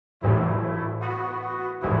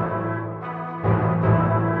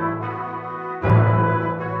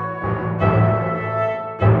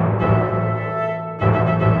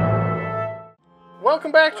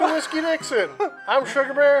Welcome back to Whiskey Dixon. I'm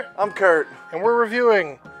Sugarbear. I'm Curt. And we're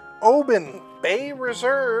reviewing Oban Bay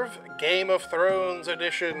Reserve Game of Thrones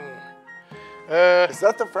edition. Is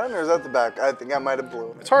that the front or is that the back? I think I might have blew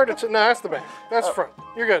it. It's hard to tell. No, that's the back. That's the front.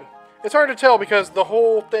 You're good. It's hard to tell because the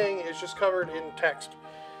whole thing is just covered in text.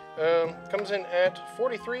 Comes in at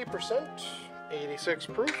 43%, 86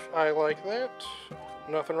 proof. I like that.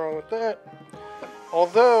 Nothing wrong with that.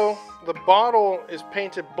 Although the bottle is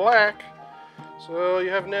painted black, so you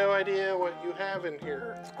have no idea what you have in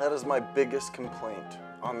here. That is my biggest complaint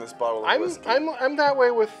on this bottle of whiskey. I'm that way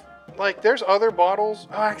with, like, there's other bottles.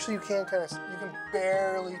 Oh, actually, you can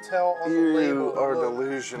barely tell on the label. You are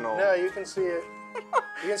delusional. No, you can see it.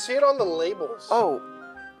 You can see it on the labels. Oh.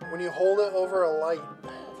 When you hold it over a light.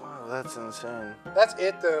 Wow, that's insane. That's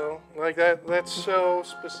it, though. Like, that's so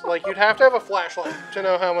specific. Like, you'd have to have a flashlight to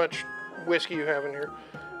know how much whiskey you have in here.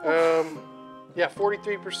 Yeah,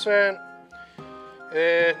 43%.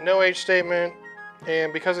 No age statement.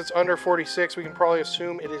 And because it's under 46, we can probably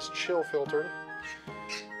assume it is chill filtered.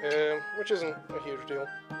 Which isn't a huge deal.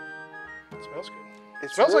 It smells good.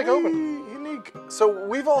 It smells really like Oban. Unique. So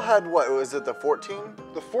we've all had, what, was it the 14?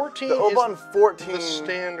 The 14 the Oban is 14. the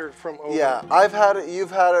standard from Oban. Yeah, I've had it,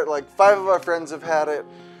 you've had it, like 5 of our friends have had it.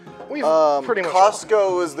 We've pretty much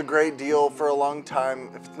Costco was the great deal for a long time.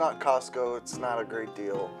 If it's not Costco, it's not a great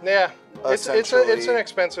deal. Yeah, it's an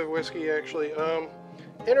expensive whiskey, actually.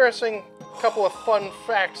 Interesting couple of fun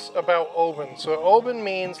facts about Oban. So Oban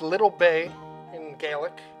means little bay in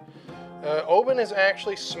Gaelic. Oban is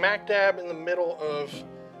actually smack dab in the middle of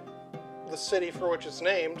the city for which it's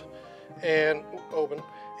named, and Oban,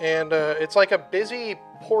 and it's like a busy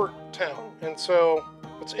port town. And so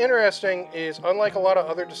what's interesting is, unlike a lot of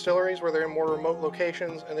other distilleries where they're in more remote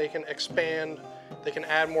locations and they can expand, they can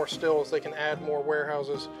add more stills, they can add more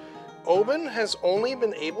warehouses, Oban has only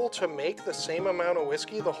been able to make the same amount of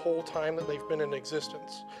whiskey the whole time that they've been in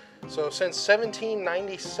existence. So since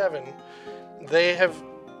 1797,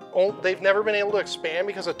 they've never been able to expand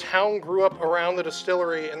because a town grew up around the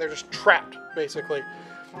distillery and they're just trapped, basically.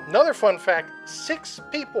 Another fun fact, 6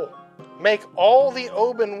 people make all the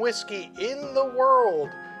Oban whiskey in the world.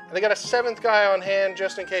 And they got a 7th guy on hand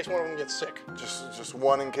just in case one of them gets sick. Just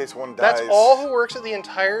one in case one dies. That's all who works at the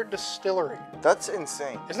entire distillery. That's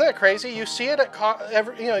insane. Isn't that crazy? You see it at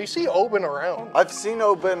you see Oban around. I've seen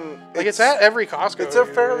Oban. Like, it's at every Costco. It's a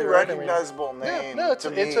fairly recognizable name. Yeah, no,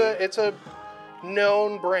 it's a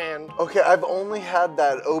known brand. Okay, I've only had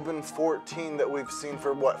that Oban 14 that we've seen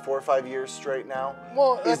for what, 4 or 5 years straight now.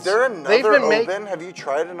 Well, is there another Oban? Have you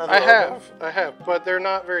tried another Oban? I have, but they're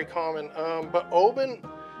not very common. But Oban,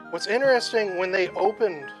 what's interesting, when they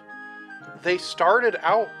opened, they started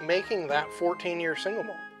out making that 14-year single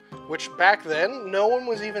malt, which back then no one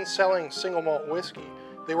was even selling single malt whiskey.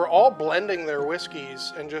 They were all blending their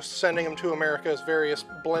whiskeys and just sending them to America as various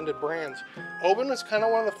blended brands. Oban was kind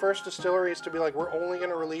of one of the first distilleries to be like, we're only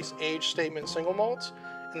going to release age statement single malts,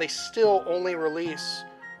 and they still only release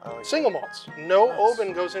single malts. No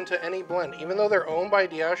Oban goes into any blend. Even though they're owned by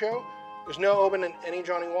Diageo, there's no Oban in any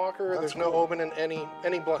Johnny Walker, there's no Oban in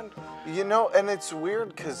any blend. You know, and it's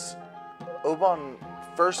weird because Oban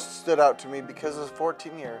first stood out to me because it was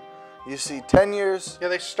 14 year. You see 10 years, yeah,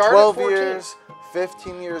 they started 12 at 14. years,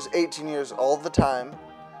 15 years, 18 years, all the time.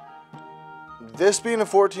 This being a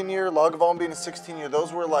 14-year, Lagavulin being a 16-year,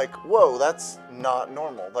 those were like, whoa, that's not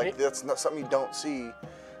normal. Like, that's not something you don't see.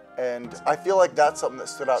 And I feel like that's something that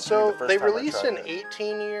stood out to me the first time I tried it. So they released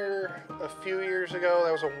an 18-year a few years ago.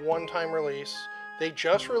 That was a one-time release. They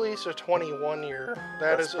just released a 21-year.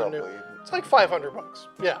 That's a new. It's like $500.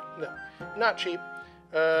 Yeah, no, not cheap,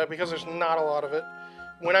 because there's not a lot of it.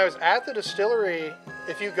 When I was at the distillery,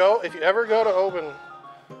 if you ever go to Oban,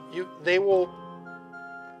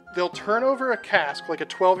 they'll turn over a cask, like a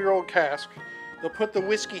 12-year-old cask. They'll put the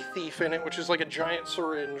whiskey thief in it, which is like a giant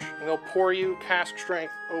syringe, and they'll pour you cask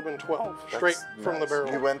strength Oban 12 straight from the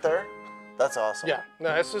barrel. You went there? That's awesome. Yeah,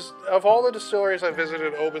 no, it's just, of all the distilleries I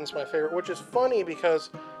visited, Oban's my favorite, which is funny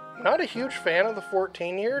because I'm not a huge fan of the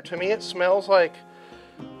 14-year. To me, it smells like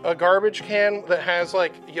a garbage can that has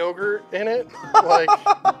like yogurt in it. Like,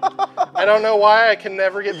 I don't know why I can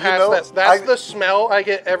never get past that. That's the smell I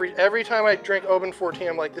get every time I drink Oban 14.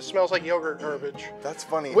 I'm like, this smells like yogurt garbage. That's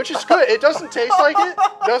funny. Which is good. It doesn't taste like it.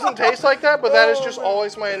 Doesn't taste like that. But that is just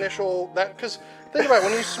always my initial because think about it,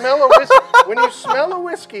 when you smell a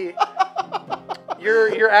whiskey,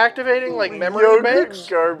 You're activating like memory Yogurt banks.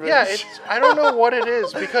 garbage. Yeah, I don't know what it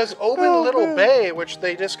is because Oban Little Bay, which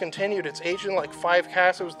they discontinued, it's aged in like 5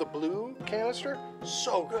 casks. It was the blue canister.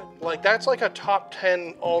 So good. Like that's like a top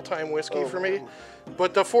 10 all-time whiskey for me.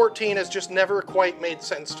 But the 14 has just never quite made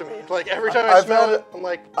sense to me. Like every time I smell it, I'm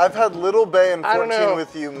like, I've had Little Bay and I don't 14 know.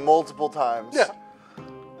 with you multiple times. yeah.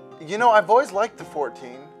 You know, I've always liked the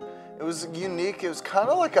 14. It was unique. It was kind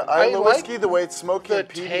of like an Isla like whiskey, the way it's smoky The and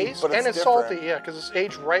peaty, taste, but it's and it's different. salty, yeah, because it's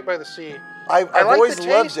aged right by the sea. I've I like always the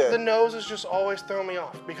loved taste. it. The nose is just always throwing me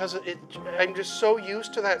off because I'm just so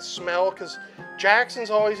used to that smell. Because Jackson's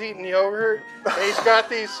always eating yogurt. And he's got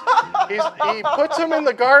these. He puts them in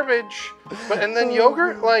the garbage, and then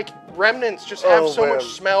yogurt like remnants just have so much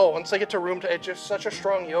smell. Once they get to room temperature, it's just such a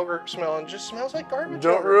strong yogurt smell, and it just smells like garbage.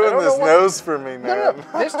 Don't yogurt. ruin know this what- nose for me, man.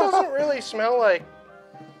 No. This doesn't really smell like.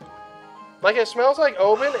 Like it smells like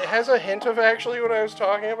Oban. It has a hint of actually what I was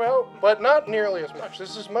talking about, but not nearly as much.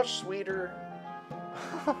 This is much sweeter.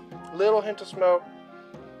 Little hint of smoke,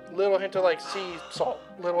 little hint of like sea salt,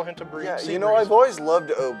 little hint of breeze. Yeah, sea you know, breeze. I've always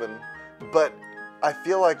loved Oban, but I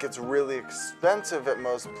feel like it's really expensive at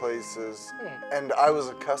most places, and I was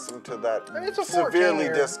accustomed to that I mean, it's a severely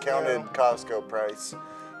 14-year, discounted you know. Costco price,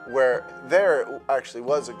 where there it actually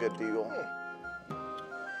was a good deal.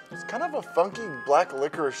 It's kind of a funky black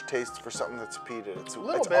licorice taste for something that's peated. It's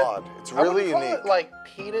little bit. odd. It's I really wouldn't call unique. it like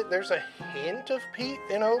peated. There's a hint of peat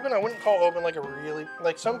in Oban. I wouldn't call Oban like a really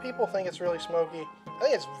like some people think it's really smoky. I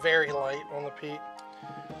think it's very light on the peat.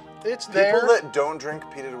 It's there. People that don't drink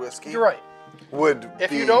peated whiskey You're right. would If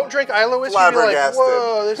be you don't drink Isla whiskey, you'd be like, flabbergasted.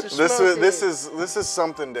 whoa, this is smoky. This is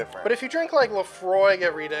something different. But if you drink like Lafroig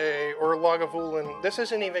every day or Lagavulin, this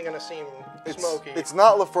isn't even going to seem smoky. It's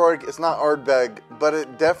not Lafroig, it's not Ardbeg, but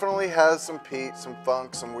it definitely has some peat, some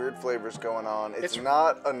funk, some weird flavors going on. It's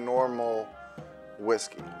not a normal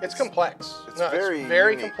whiskey. It's complex. It's No, very it's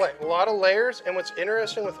very unique. complex. A lot of layers. And what's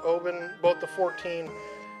interesting with Oban, both the 14,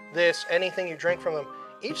 this, anything you drink from them,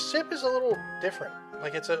 each sip is a little different.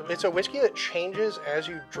 Like it's a whiskey that changes as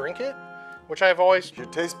you drink it, which I've always. Your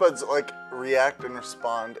taste buds like react and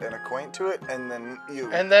respond and acquaint to it, and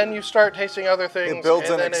then you start tasting other things. It builds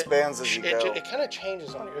and then expands as you go. It kind of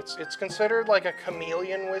changes on you. It's considered like a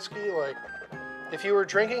chameleon whiskey. Like if you were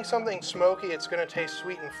drinking something smoky, it's going to taste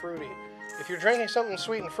sweet and fruity. If you're drinking something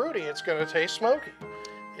sweet and fruity, it's going to taste smoky.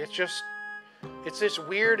 It's this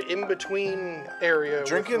weird in between area. with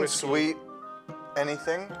drinking whiskey. sweet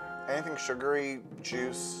anything sugary,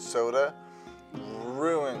 juice, soda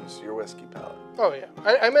ruins your whiskey palate. Oh yeah,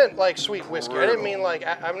 I meant like sweet whiskey. I didn't mean like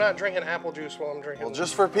I'm not drinking apple juice while I'm drinking. Well,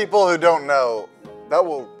 just for people who don't know, that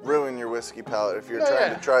will ruin your whiskey palate if you're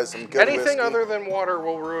trying to try some good Anything whiskey. other than water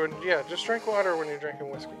will ruin. Yeah, just drink water when you're drinking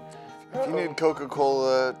whiskey. If you need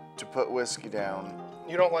Coca-Cola to put whiskey down,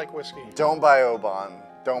 You don't like whiskey. don't buy Oban.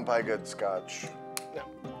 Don't buy good scotch. No,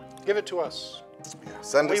 give it to us.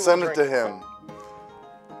 Send We it will to drink it. him.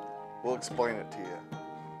 We'll explain it to you.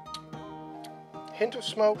 Hint of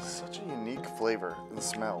smoke. Such a unique flavor and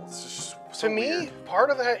smell. It's just so To me, weird. part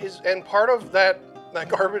of that is, and part of that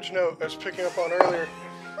garbage note I was picking up on earlier.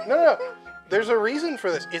 No. There's a reason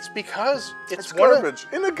for this. It's because It's one garbage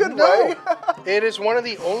in a good No, way. it is one of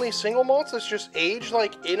the only single malts that's just aged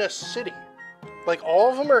like in a city. Like all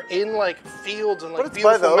of them are in like fields and like But it's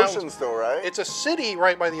by beautiful the mountains. ocean still, right? It's a city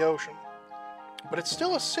right by the ocean, but it's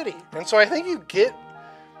still a city, and so I think you get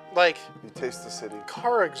like You taste the city.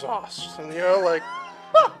 car exhaust and like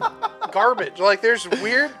garbage. Like there's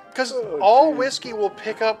weird because Oh, all whiskey will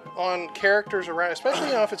pick up on characters around, especially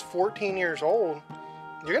if it's 14 years old.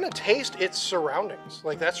 You're gonna taste its surroundings.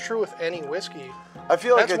 Like that's true with any whiskey. I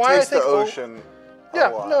feel like That's I why I taste the think ocean a Yeah,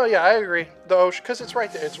 lot. no, yeah, I agree. The ocean, because it's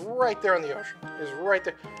right there. It's right there on the ocean. It's right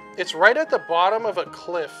there. It's right at the bottom of a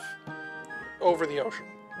cliff over the ocean.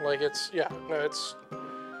 Like it's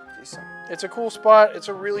Decent. it's a cool spot. It's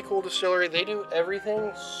a really cool distillery. They do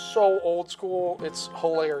everything so old school. It's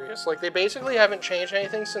hilarious. Like they basically haven't changed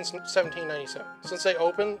anything since 1797. Since they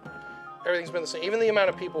opened, everything's been the same. Even the amount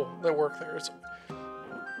of people that work there.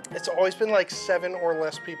 It's always been like 7 or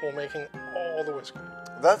less people making all the whiskey.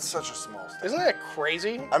 That's such a small step. Isn't that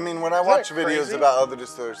crazy? I mean, when I Isn't watch that videos crazy? about other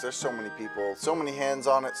distillers, there's so many people, so many hands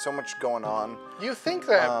on it, so much going on. You think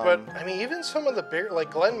that, but I mean, even some of the bigger,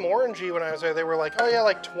 like Glenmorangie, when I was there, they were like, oh yeah,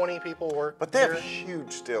 like 20 people work. But they have here.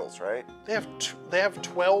 huge stills, right? They have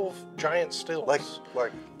 12 giant stills.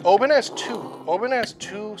 Like Oban has 2. Oban has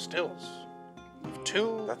 2 stills.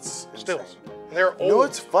 2 that's stills. insane. And they're old. You know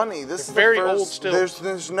what's funny? This is very the first, old stills.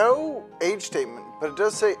 There's no age statement, but it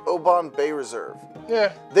does say Oban Bay Reserve.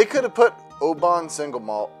 Yeah. They could have put Oban Single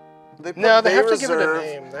Malt. They put No, they Bay have to give it a Reserve.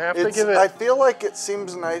 name. They have to give it. I feel like it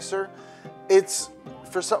seems nicer It's,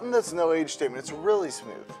 for something that's no age statement, it's really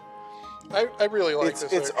smooth. I really like this.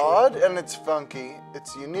 It's actually. odd and it's funky.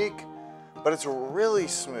 It's unique, but it's really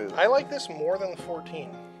smooth. I like this more than the 14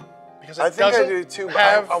 because it I think I doesn't do too. But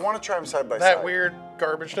have I want to try them side by that side. weird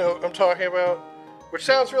garbage note I'm talking about, which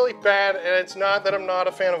sounds really bad. And it's not that I'm not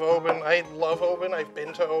a fan of Oban. I love Oban. I've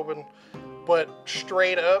been to Oban, but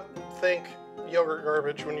straight up, think yogurt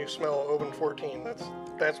garbage when you smell Oban 14.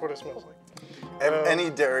 That's what it smells like. Any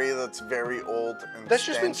dairy that's very old and That's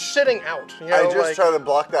just been stench. sitting out. You know, I just like, try to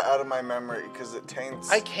block that out of my memory because it taints.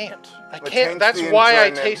 I can't. taints That's the why I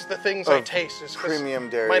enjoyment taste the things I of taste. Is 'cause premium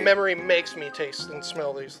dairy. My memory makes me taste and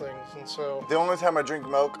smell these things, and so. The only time I drink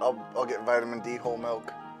milk, I'll get vitamin D whole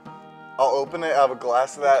milk. I'll open it, I'll have a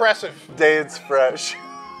glass of that. Impressive. Day it's fresh.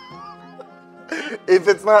 If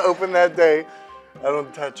it's not open that day, I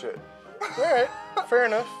don't touch it. All right, fair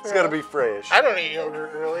enough. It's got to be fresh. I don't eat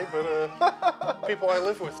yogurt really, but people I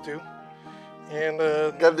live with do, and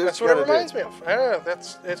that's what it reminds me of. I don't know.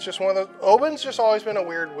 It's just one of those. Oban's just always been a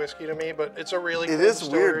weird whiskey to me, but it's a really. It cool is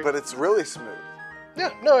distillery. weird, but it's really smooth.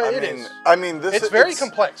 Yeah, no, it is. I mean, this. It's very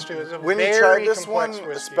complex too. It's a when you very try this one, complex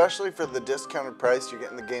whiskey. especially for the discounted price, you're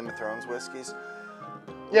getting the Game of Thrones whiskeys.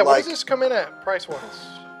 Yeah, what like, does this come in at price wise?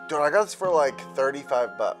 Dude, I got this for like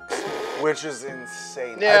 $35, which is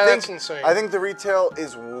insane. Yeah, that's insane. I think the retail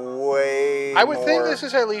is way. I would think more. this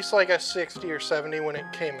is at least like a 60 or 70 when it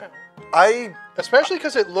came out. Especially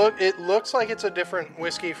because it looks like it's a different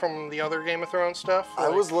whiskey from the other Game of Thrones stuff. I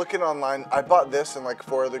was looking online. I bought this and like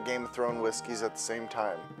 4 other Game of Thrones whiskeys at the same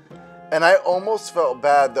time. And I almost felt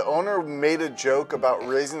bad. The owner made a joke about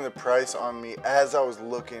raising the price on me as I was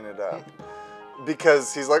looking it up.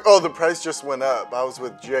 Because he's like, oh, the price just went up. I was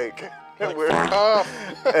with Jake. Like,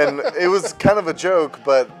 and it was kind of a joke,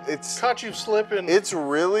 but it's... Caught you slipping. It's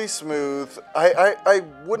really smooth. I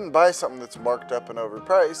wouldn't buy something that's marked up and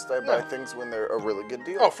overpriced. I buy things when they're a really good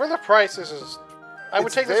deal. Oh, for the price, this is... I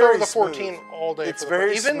would take this over the 14 all day. It's for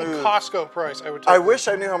very even smooth. Costco price, I would take I this. wish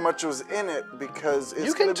I knew how much was in it because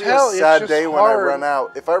it's going to be tell, a sad it's day just when I hard. run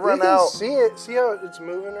out. If I run you can out, see it. See how it's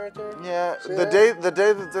moving right there? yeah, See the that?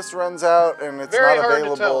 day that this runs out and it's Very not hard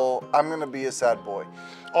to available, I'm going to be a sad boy.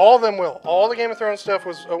 All of them will. All the Game of Thrones stuff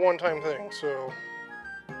was a one-time thing, so...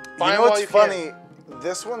 You know what's funny?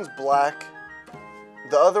 This one's black.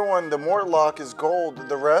 The other one, the Mortlock, is gold.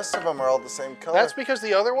 The rest of them are all the same color. That's because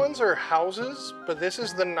the other ones are houses, but this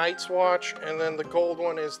is the Night's Watch, and then the gold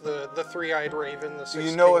one is the Three-Eyed Raven, the Six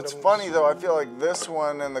You know what's Kingdoms. funny, though? I feel like this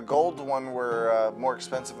one and the gold one were more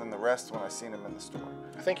expensive than the rest when I seen them in the store.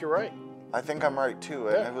 I think you're right. I think I'm right, too.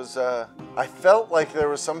 And Yeah. it was, I felt like there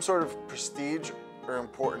was some sort of prestige or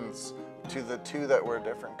importance to the 2 that were a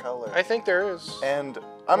different color. I think there is. And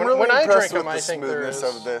I'm When really I impressed drink with them, the I think there smoothness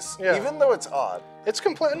is. of this, Yeah. even though it's odd. It's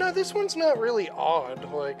complete. No, this one's not really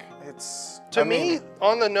odd. Like, It's... to me,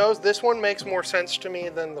 on the nose, this one makes more sense to me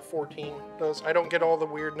than the 14 does. I don't get all the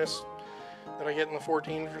weirdness that I get in the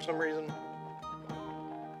 14 for some reason.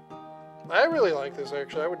 I really like this,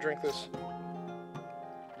 actually. I would drink this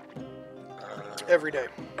every day.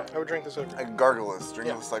 I would drink this every day. I gargle this,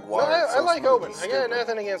 drink this like water. No, It's I so like smooth, Oban. it's I got stupid.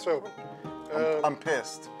 nothing against Oban. I'm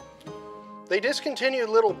pissed. They discontinued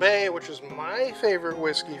Little Bay, which is my favorite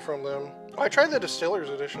whiskey from them. I tried the Distillers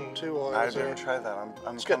Edition, too, while I I was there. didn't try that.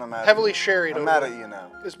 I'm It's kind got of mad. heavily sherried. I'm mad at you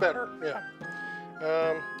now. It's better, yeah.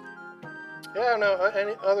 Yeah, no,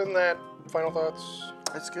 other than that, final thoughts?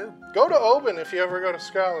 It's good. Go to Oban if you ever go to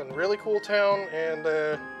Scotland. Really cool town and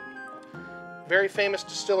very famous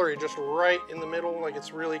distillery just right in the middle. Like,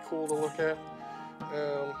 it's really cool to look at.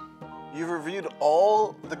 You've reviewed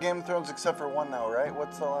all the Game of Thrones except for one now, right?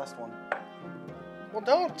 What's the last one? Well,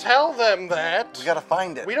 don't tell them that. We gotta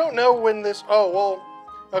find it. We don't know when this... Oh, well,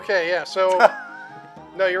 okay, yeah, so...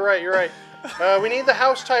 No, you're right, you're right. We need the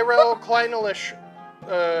House Tyrell Clynelish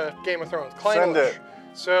Game of Thrones. Clynelish. Send it.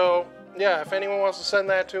 So, yeah, if anyone wants to send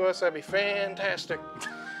that to us, that'd be fantastic.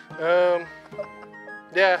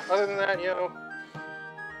 Yeah, other than that, you know,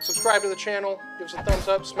 subscribe to the channel, give us a thumbs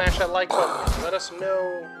up, smash that like button. Let us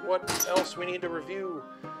know what else we need to review.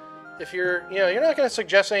 If you're, you know, you're not going to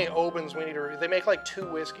suggest any Obans we need to review. They make like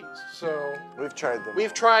 2 whiskeys, so... We've tried them.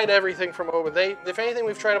 We've tried everything from Oban. If anything,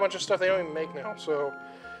 we've tried a bunch of stuff they don't even make now. So,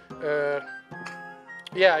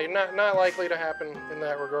 yeah, you're not likely to happen in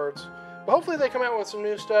that regards. But hopefully they come out with some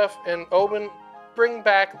new stuff. And Oban, bring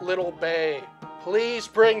back Little Bay. Please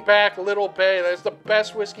bring back Little Bay. That's the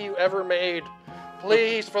best whiskey you ever made.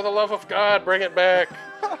 Please, for the love of God, bring it back.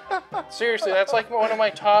 Seriously, that's like one of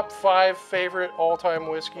my top 5 favorite all-time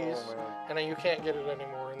whiskeys. And you can't get it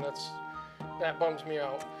anymore, and that bums me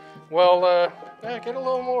out. Well, yeah, get a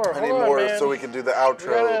little more. I need Hold on, more man. so we can do the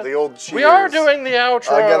outro, the old cheers. We are doing the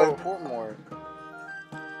outro. I gotta pour more.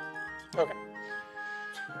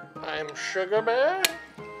 I'm Sugarbear.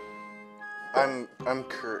 I'm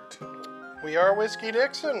Curt. We are Whiskey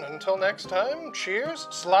Dixon. Until next time, cheers,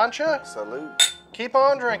 sláinte, Salute. keep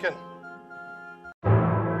on drinking.